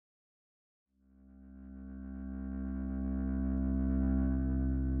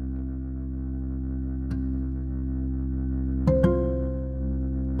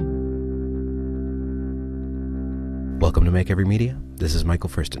to Make Every Media. This is Michael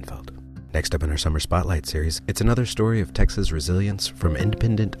Furstenfeld. Next up in our Summer Spotlight series, it's another story of Texas resilience from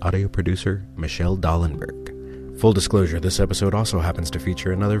independent audio producer Michelle Dallenberg. Full disclosure, this episode also happens to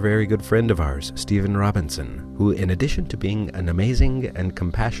feature another very good friend of ours, Stephen Robinson, who, in addition to being an amazing and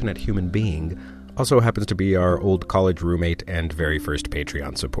compassionate human being, also happens to be our old college roommate and very first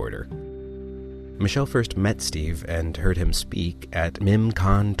Patreon supporter. Michelle first met Steve and heard him speak at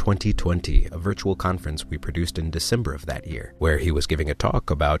MIMCon 2020, a virtual conference we produced in December of that year, where he was giving a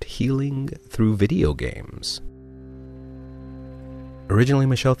talk about healing through video games. Originally,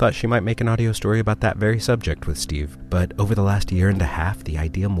 Michelle thought she might make an audio story about that very subject with Steve, but over the last year and a half, the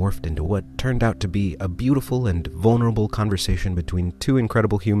idea morphed into what turned out to be a beautiful and vulnerable conversation between two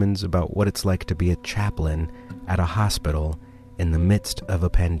incredible humans about what it's like to be a chaplain at a hospital in the midst of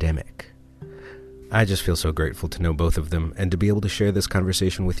a pandemic. I just feel so grateful to know both of them and to be able to share this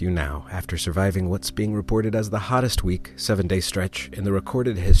conversation with you now after surviving what's being reported as the hottest week, 7-day stretch in the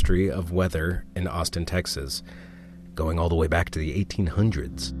recorded history of weather in Austin, Texas, going all the way back to the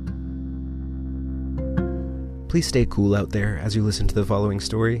 1800s. Please stay cool out there as you listen to the following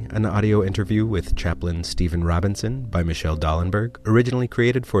story, an audio interview with Chaplain Stephen Robinson by Michelle Dallenberg, originally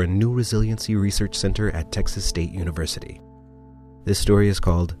created for a new resiliency research center at Texas State University. This story is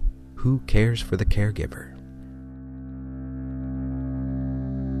called Who Cares for the Caregiver?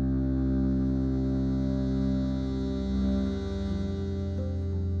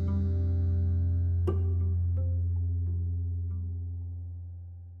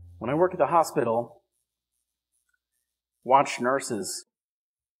 When I work at the hospital, watch nurses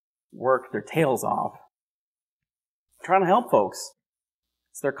work their tails off, trying to help folks.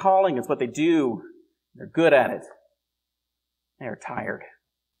 It's their calling, it's what they do. They're good at it. They're tired.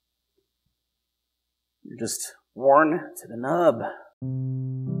 You're just worn to the nub.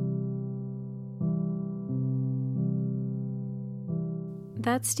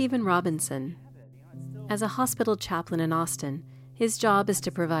 That's Stephen Robinson. As a hospital chaplain in Austin, his job is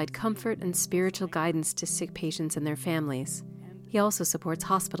to provide comfort and spiritual guidance to sick patients and their families. He also supports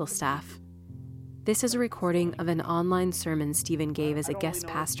hospital staff. This is a recording of an online sermon Stephen gave as a guest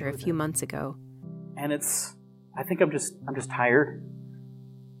pastor a few months ago. And I think I'm just tired.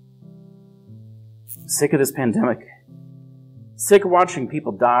 I'm sick of this pandemic. Sick of watching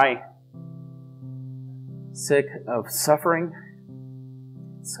people die. Sick of suffering.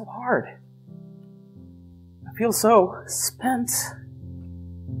 It's so hard. I feel so spent.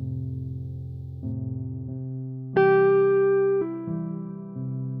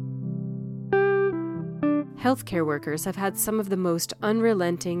 Healthcare workers have had some of the most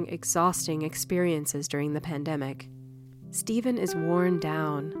unrelenting, exhausting experiences during the pandemic. Stephen is worn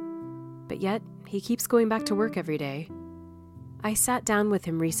down, but yet he keeps going back to work every day. I sat down with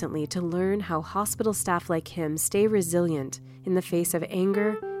him recently to learn how hospital staff like him stay resilient in the face of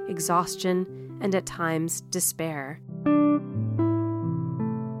anger, exhaustion, and at times, despair.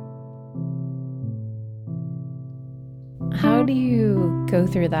 How do you go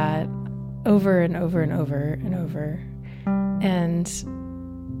through that over and over and over and over and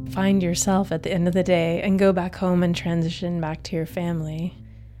find yourself at the end of the day and go back home and transition back to your family?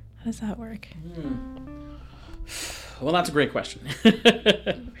 How does that work? Well, that's a great question.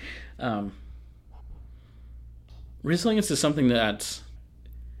 Resilience is something that,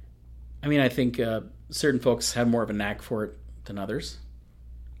 I think certain folks have more of a knack for it than others,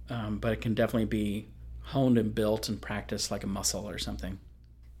 but it can definitely be honed and built and practiced like a muscle or something.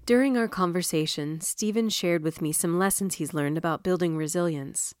 During our conversation, Stephen shared with me some lessons he's learned about building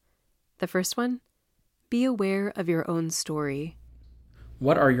resilience. The first one, be aware of your own story.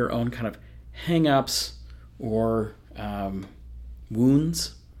 What are your own kind of hang-ups or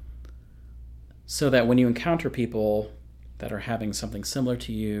wounds, so that when you encounter people that are having something similar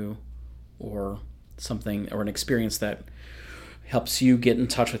to you or something or an experience that helps you get in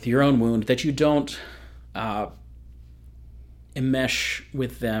touch with your own wound, that you don't enmesh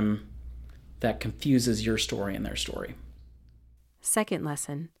with them that confuses your story and their story. Second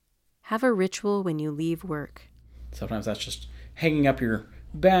lesson, have a ritual when you leave work. Sometimes that's just hanging up your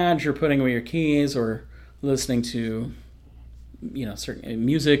badge or putting away your keys or listening to, certain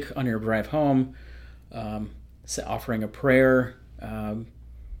music on your drive home, offering a prayer,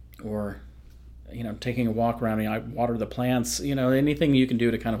 or, taking a walk around, I water the plants, anything you can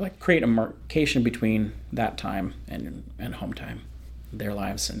do to kind of like create a marcation between that time and home time, their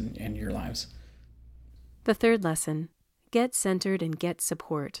lives and your lives. The third lesson, get centered and get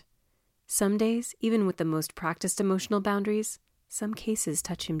support. Some days, even with the most practiced emotional boundaries, some cases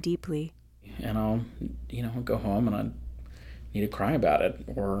touch him deeply. And I'll, go home and I need to cry about it,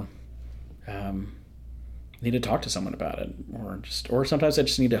 or need to talk to someone about it, or sometimes I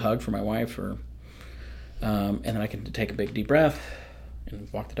just need a hug from my wife, or and then I can take a big deep breath and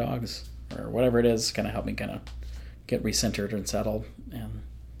walk the dogs or whatever it is, kind of help me kind of get recentered and settled and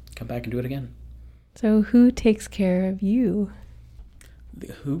come back and do it again. So who takes care of you?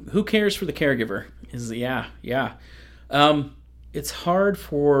 Who cares for the caregiver? It's hard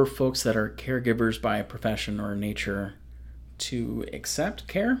for folks that are caregivers by profession or nature to accept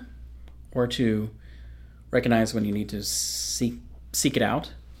care or to recognize when you need to seek it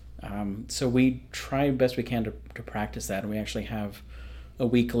out. So we try best we can to practice that, and we actually have a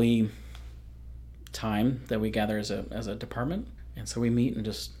weekly time that we gather as a department, and so we meet and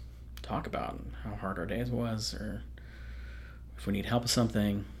just talk about how hard our days was, or if we need help with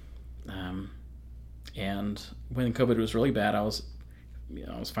something. And when COVID was really bad, I was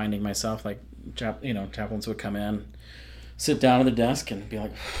finding myself like, chaplains would come in, sit down at the desk, and be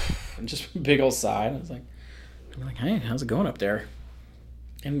like, and just big old sigh. And I was like, hey, how's it going up there?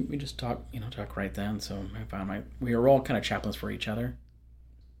 And we just talk right then. So I found we were all kind of chaplains for each other.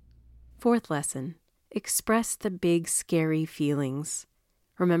 Fourth lesson, express the big, scary feelings.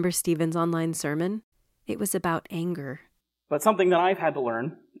 Remember Stephen's online sermon? It was about anger. But something that I've had to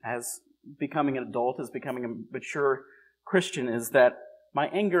learn as becoming an adult, as becoming a mature Christian, is that my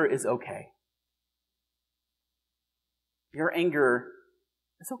anger is okay. Your anger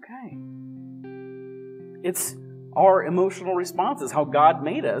is okay. It's our emotional responses, how God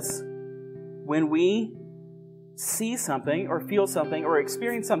made us when we see something or feel something or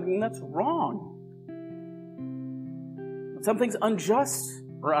experience something that's wrong. When something's unjust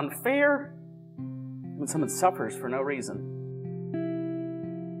or unfair, when someone suffers for no reason.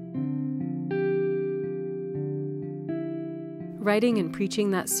 Writing and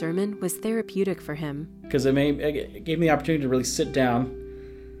preaching that sermon was therapeutic for him. Because it gave me the opportunity to really sit down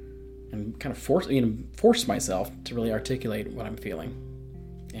and kind of force myself to really articulate what I'm feeling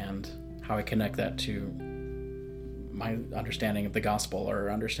and how I connect that to my understanding of the gospel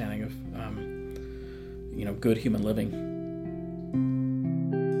or understanding of, good human living.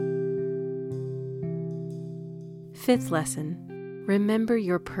 Fifth lesson, remember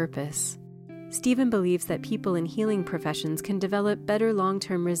your purpose. Stephen believes that people in healing professions can develop better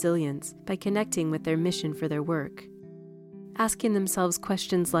long-term resilience by connecting with their mission for their work. Asking themselves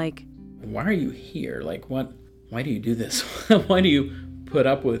questions like, why are you here? Like, why do you do this? Why do you put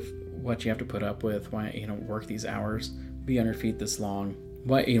up with what you have to put up with? Why, work these hours, be on your feet this long?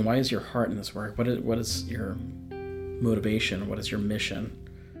 Why is your heart in this work? What is your motivation? What is your mission?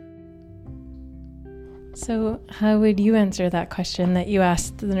 So how would you answer that question that you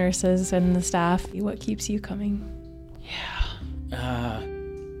asked the nurses and the staff? What keeps you coming? Yeah.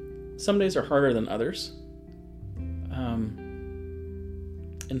 Some days are harder than others.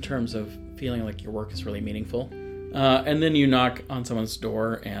 In terms of feeling like your work is really meaningful. And then you knock on someone's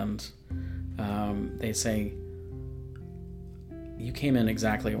door and they say, you came in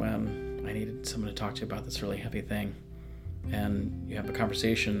exactly when I needed someone to talk to about this really heavy thing. And you have a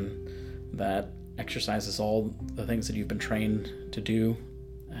conversation that exercises all the things that you've been trained to do,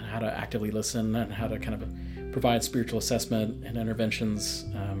 and how to actively listen, and how to kind of provide spiritual assessment and interventions.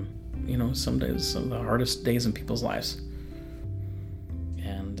 Some days, some of the hardest days in people's lives,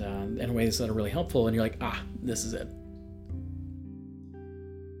 and in ways that are really helpful, and you're like, this is it.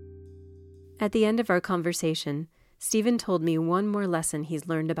 At the end of our conversation, Stephen told me one more lesson he's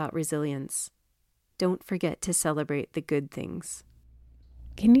learned about resilience. Don't forget to celebrate the good things.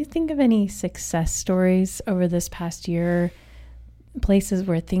 Can you think of any success stories over this past year, places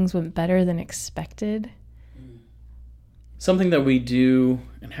where things went better than expected? Something that we do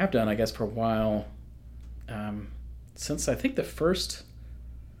and have done, I guess, for a while, since I think the first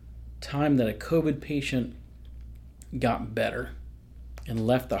time that a COVID patient got better and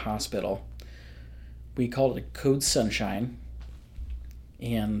left the hospital, we called it a Code Sunshine,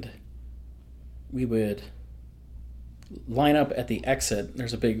 and we would line up at the exit.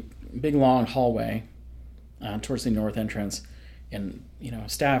 There's a big long hallway towards the north entrance, and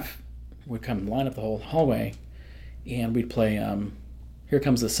staff would come and line up the whole hallway, and we'd play Here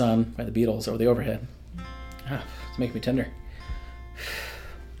Comes the Sun by the Beatles over the overhead. It's making me tender.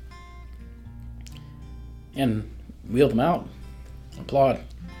 And wheel them out, applaud.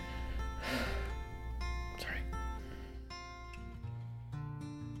 Sorry.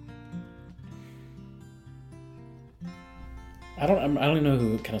 I don't even know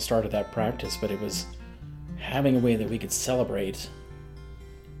who kind of started that practice, but it was having a way that we could celebrate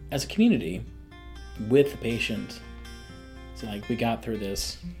as a community with the patient. So like, we got through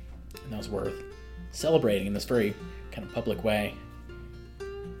this, and that was worth celebrating in this very kind of public way.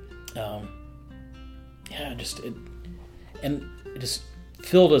 it just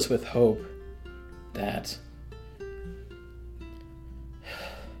filled us with hope that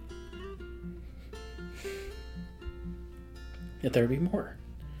there would be more.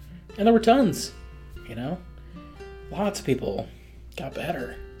 And there were tons, Lots of people got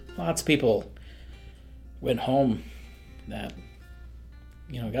better. Lots of people went home that,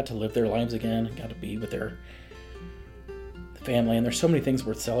 got to live their lives again and got to be with their family. And there's so many things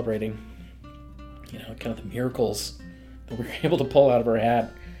worth celebrating. Kind of the miracles that we were able to pull out of our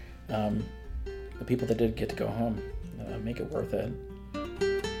hat. The people that did get to go home, make it worth it.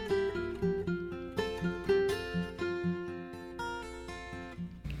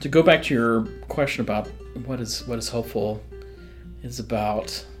 To go back to your question about what is hopeful, is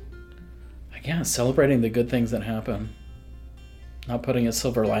about, celebrating the good things that happen. Not putting a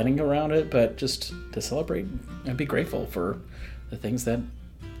silver lining around it, but just to celebrate and be grateful for the things that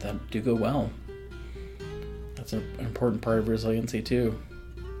do go well. That's an important part of resiliency too.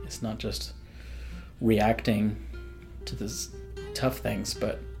 It's not just reacting to these tough things,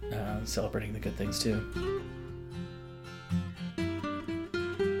 but celebrating the good things too.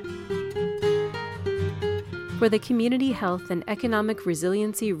 For the Community Health and Economic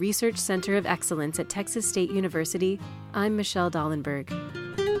Resiliency Research Center of Excellence at Texas State University, I'm Michelle Dallenberg.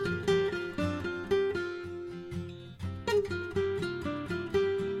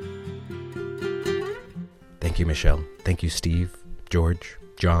 Thank you, Michelle. Thank you, Steve, George,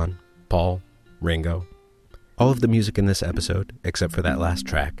 John, Paul, Ringo. All of the music in this episode, except for that last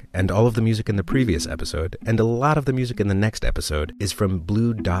track, and all of the music in the previous episode, and a lot of the music in the next episode, is from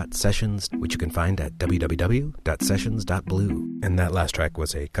Blue Dot Sessions, which you can find at www.sessions.blue. And that last track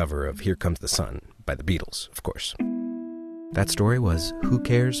was a cover of Here Comes the Sun by the Beatles, of course. That story was Who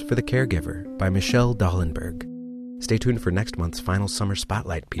Cares for the Caregiver by Michelle Dallenberg. Stay tuned for next month's final summer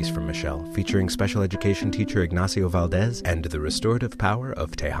spotlight piece from Michelle, featuring special education teacher Ignacio Valdez and the restorative power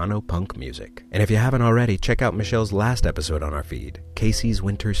of Tejano punk music. And if you haven't already, check out Michelle's last episode on our feed, Casey's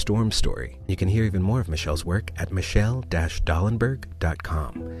Winter Storm Story. You can hear even more of Michelle's work at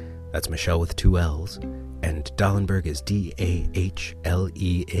michelle-dallenberg.com. That's Michelle with 2 L's, and Dallenberg is DAHLENBURG.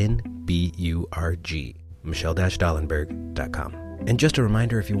 michelle-dallenberg.com. And just a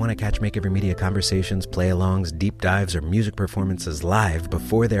reminder, if you want to catch Make Every Media conversations, play-alongs, deep dives, or music performances live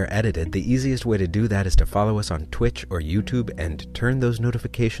before they're edited, the easiest way to do that is to follow us on Twitch or YouTube and turn those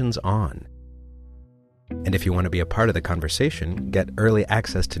notifications on. And if you want to be a part of the conversation, get early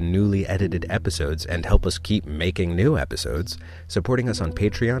access to newly edited episodes, and help us keep making new episodes, supporting us on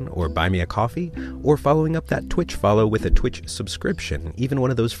Patreon or Buy Me a Coffee, or following up that Twitch follow with a Twitch subscription, even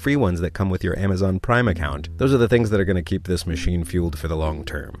one of those free ones that come with your Amazon Prime account. Those are the things that are going to keep this machine fueled for the long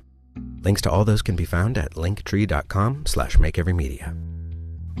term. Links to all those can be found at linktree.com/makeeverymedia.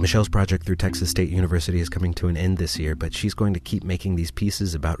 Michelle's project through Texas State University is coming to an end this year, but she's going to keep making these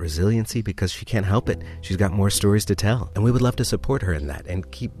pieces about resiliency because she can't help it. She's got more stories to tell, and we would love to support her in that and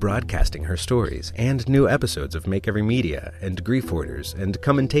keep broadcasting her stories and new episodes of Make Every Media and Grief Hoarders and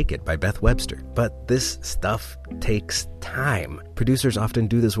Come and Take It by Beth Webster. But this stuff takes time. Producers often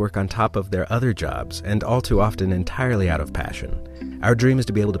do this work on top of their other jobs, and all too often entirely out of passion. Our dream is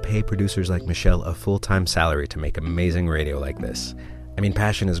to be able to pay producers like Michelle a full-time salary to make amazing radio like this. I mean,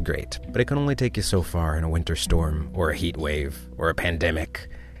 passion is great, but it can only take you so far in a winter storm, or a heat wave, or a pandemic.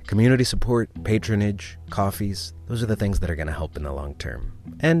 Community support, patronage, coffees, those are the things that are going to help in the long term.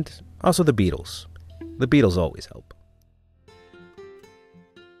 And also the Beatles. The Beatles always help.